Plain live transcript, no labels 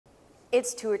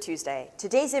It's Tour Tuesday.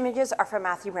 Today's images are from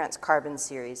Matthew Brandt's Carbon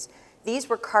series. These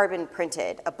were carbon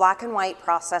printed, a black and white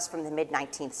process from the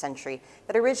mid-19th century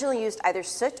that originally used either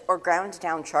soot or ground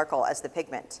down charcoal as the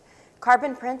pigment.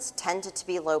 Carbon prints tended to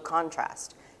be low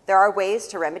contrast. There are ways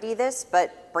to remedy this,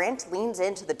 but Brandt leans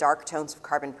into the dark tones of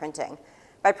carbon printing.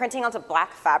 By printing onto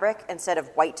black fabric instead of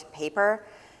white paper,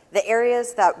 the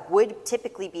areas that would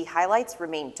typically be highlights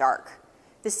remain dark.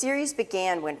 The series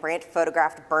began when Brandt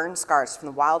photographed burn scars from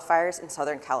the wildfires in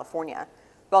Southern California.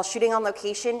 While shooting on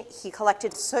location, he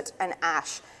collected soot and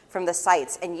ash from the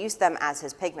sites and used them as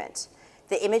his pigment.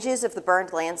 The images of the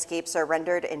burned landscapes are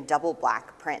rendered in double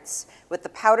black prints, with the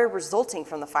powder resulting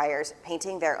from the fires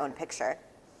painting their own picture.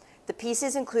 The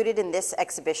pieces included in this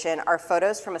exhibition are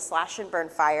photos from a slash and burn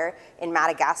fire in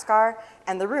Madagascar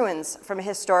and the ruins from a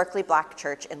historically black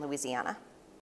church in Louisiana.